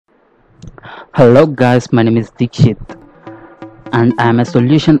Hello guys, my name is Dikshit and I am a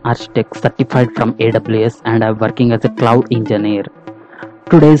solution architect certified from AWS and I'm working as a cloud engineer.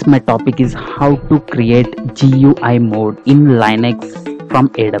 Today's my topic is how to create GUI mode in Linux from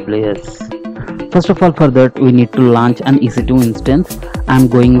AWS. First of all, for that we need to launch an EC2 instance. I'm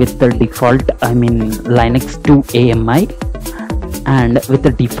going with the default, Linux 2 AMI and with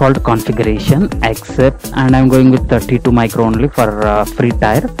the default configuration accept, and I'm going with 32 micro only for free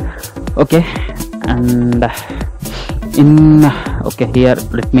tier. Okay, and here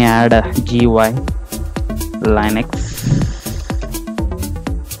let me add a GUI Linux.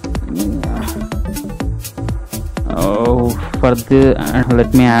 For the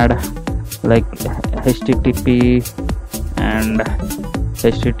let me add like HTTP and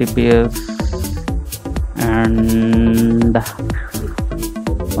HTTPS and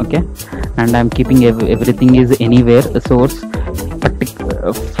okay, and I'm keeping everything is anywhere source.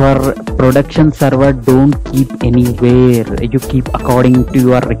 For production server, don't keep anywhere, you keep according to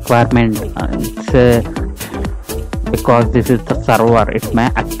your requirement. It's because this is the server, it may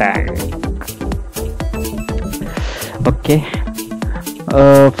attack. Okay,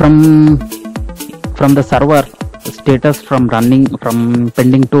 from the server status, from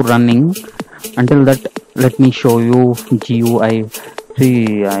pending to running, until that let me show you GUI.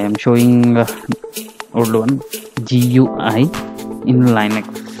 See, I am showing old one GUI in Linux.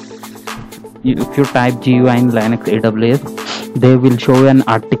 If you type GUI in Linux AWS, they will show an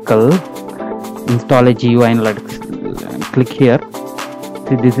article, install a GUI in Linux. Click here.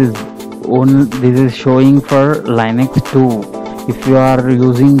 See, this is showing for Linux 2. If you are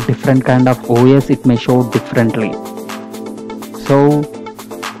using different kind of OS, it may show differently. So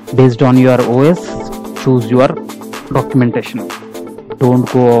based on your OS, choose your documentation.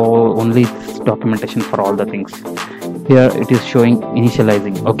 Don't go only documentation for all the things. Here it is showing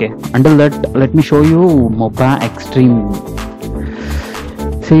initializing. Okay, until that let me show you MOBA Extreme.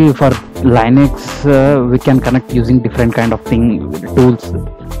 See, for Linux we can connect using different kind of tools.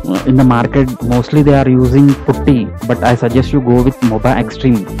 In the market mostly they are using Putty, but I suggest you go with MOBA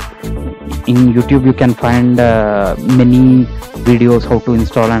Extreme. In YouTube you can find many videos how to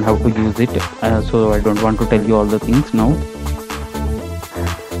install and how to use it, so I don't want to tell you all the things now.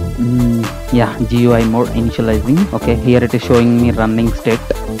 Yeah, GUI mode initializing. Okay, here it is showing me running state.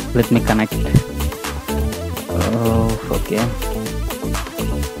 Let me connect. Okay,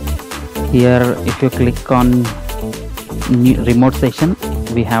 here if you click on new remote session,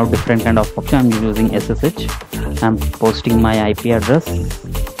 we have different kind of option. I'm using SSH. I'm posting my IP address.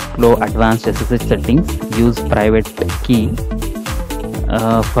 Flow advanced SSH settings. Use private key.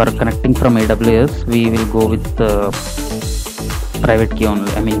 For connecting from AWS, we will go with private key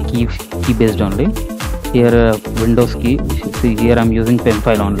only, key based only. Here Windows key. See, here I'm using pen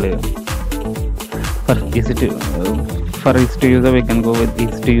file only. For EC2 user, we can go with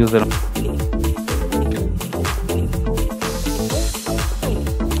EC2 user.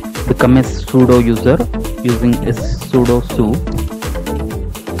 Become a sudo user using a sudo su.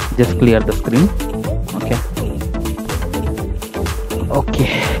 Just clear the screen. Okay,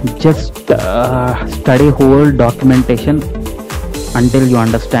 just study whole documentation until you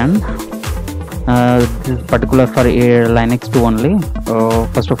understand. This is particular for Linux 2 only.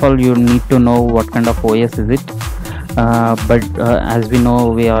 First of all, you need to know what kind of OS is it, but as we know,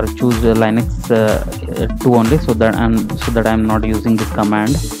 we are choose Linux 2 only, so that I'm not using this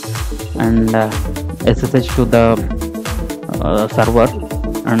command, and SSH to the server,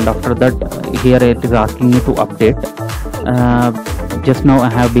 and after that here it is asking me to update. Just now I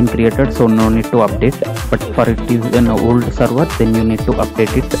have been created, so no need to update, but for it is an old server, then you need to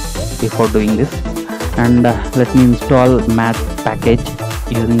update it before doing this. And let me install mat package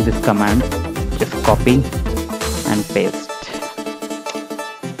using this command. Just copy and paste.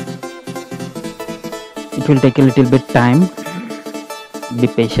 It will take a little bit time, be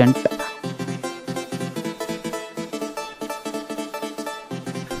patient.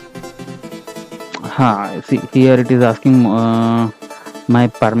 See, here it is asking my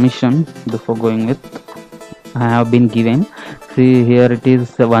permission before going with. I have been given. See, here it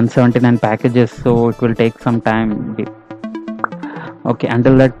is 179 packages, so it will take some time. Okay,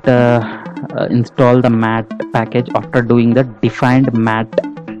 until that install the mat package. After doing the defined mat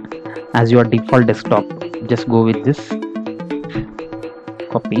as your default desktop, just go with this.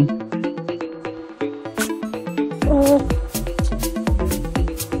 Copy.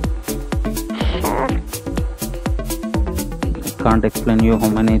 Can't explain you how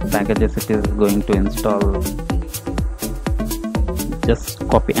many packages it is going to install. Just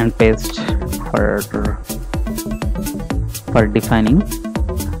copy and paste for defining.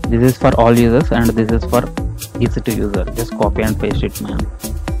 This is for all users and this is for EC2 user. Just copy and paste it, man.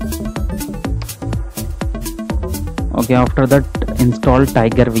 Okay, after that install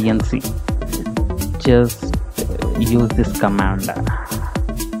Tiger VNC. Just use this command.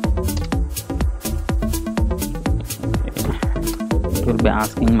 It will be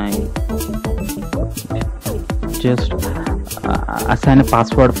asking my, just assign a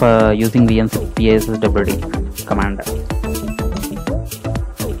password for using VNC PASSWD command.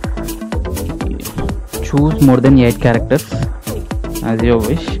 Choose more than 8 characters as you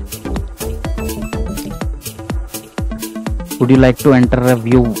wish. Would you like to enter a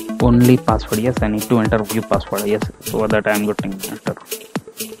view only password? Yes, I need to enter view password. Yes, so that I am going to enter.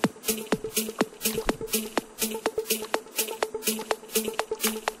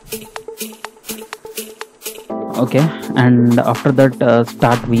 Okay, and after that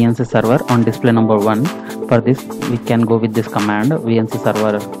start VNC server on display number 1. For this we can go with this command VNC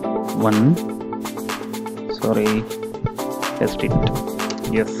server 1. Sorry, test it.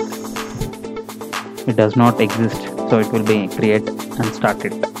 Yes, it does not exist, so it will be create and start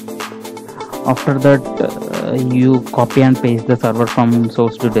it. After that you copy and paste the server from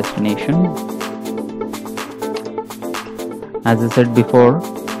source to destination. As I said before,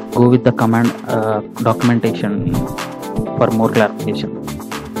 go with the command documentation for more clarification.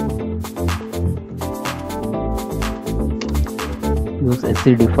 Use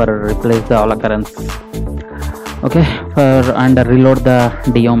SCD for replace the all occurrence. Okay, and reload the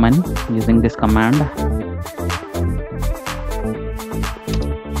daemon using this command.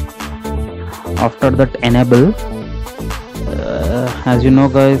 After that enable, as you know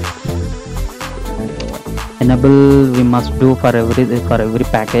guys, enable we must do for every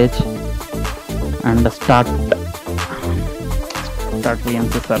package. And start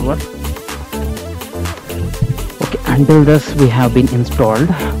VNC server. Okay, until this we have been installed.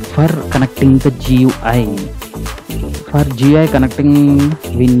 For connecting the GUI, for GUI connecting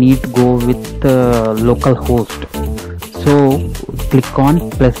we need to go with local host. So click on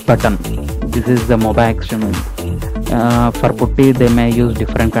plus button. This is the mobile extension. For putty they may use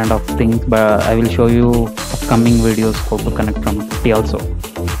different kind of things, but I will show you upcoming videos how to connect from putty also.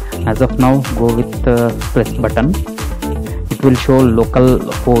 As of now, go with the plus button. It will show local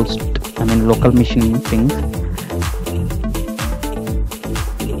host, I mean local machine things.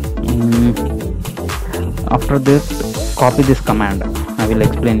 After this, copy this command. I will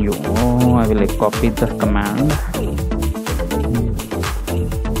explain you. I will copy this command.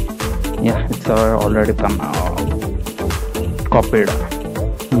 Yeah, it's already copied.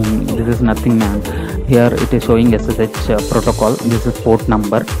 This is nothing, man. Here it is showing SSH protocol. This is port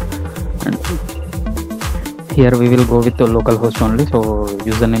number, and here we will go with the local-host only. So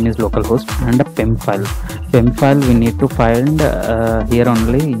username is localhost and a PEM file. PEM file we need to find here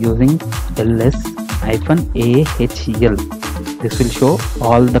only using ls-ahl. This will show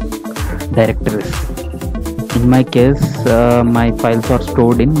all the directories. In my case, my files are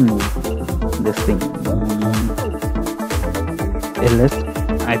stored in this thing,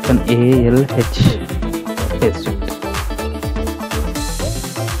 ls-alh. Paste it.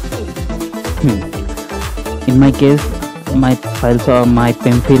 In my case, my files or my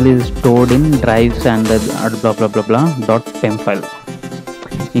PEM file is stored in drives and blah blah blah blah dot PEM file.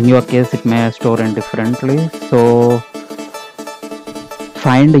 In your case, it may store in differently. So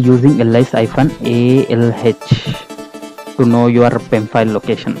find using ls-alh to know your PEM file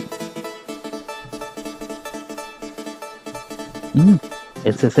location.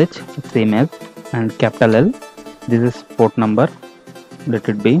 SSH same as, and capital L, this is port number, let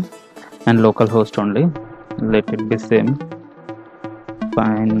it be, and localhost only, let it be same,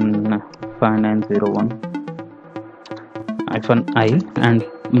 5901 -i, and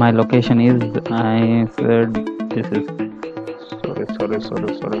my location is, I said this is,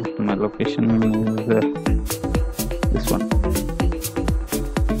 sorry, my location is this one.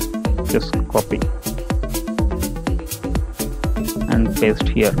 Just copy and paste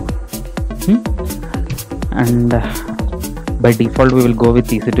here. And by default we will go with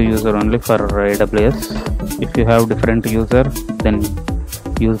EC2 user only for AWS. If you have different user, then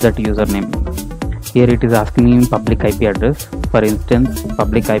use that username. Here it is asking me public IP address. For instance,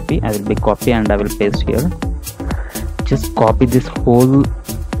 public IP I will be copy and I will paste here. Just copy this whole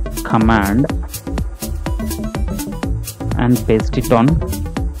command and paste it on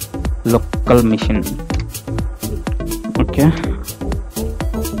local machine. Okay,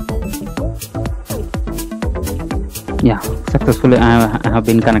 yeah, successfully I have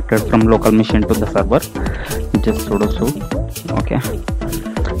been connected from local machine to the server. Just sudo sudo. Okay,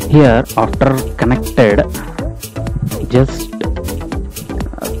 here after connected, just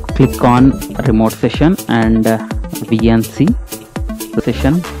click on remote session and VNC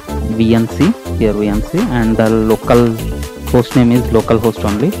session, VNC, here VNC, and the local host name is localhost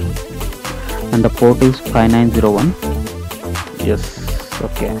only, and the port is 5901. Yes,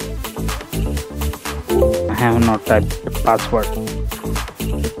 okay. I have not typed the password.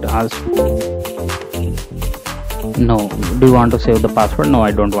 It asks, no. Do you want to save the password? No, I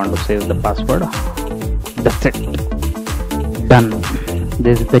don't want to save the password. That's it. Done.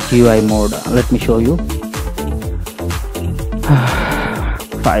 This is the GUI mode. Let me show you.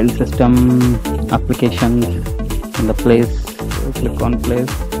 File system, applications, in the place. Click on place.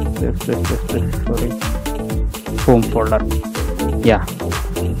 Sorry. Home folder. Yeah.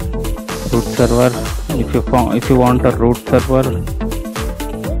 Root server. If you want a root server,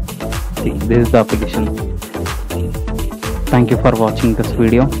 see, this is the application. Thank you for watching this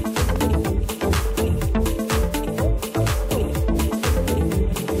video.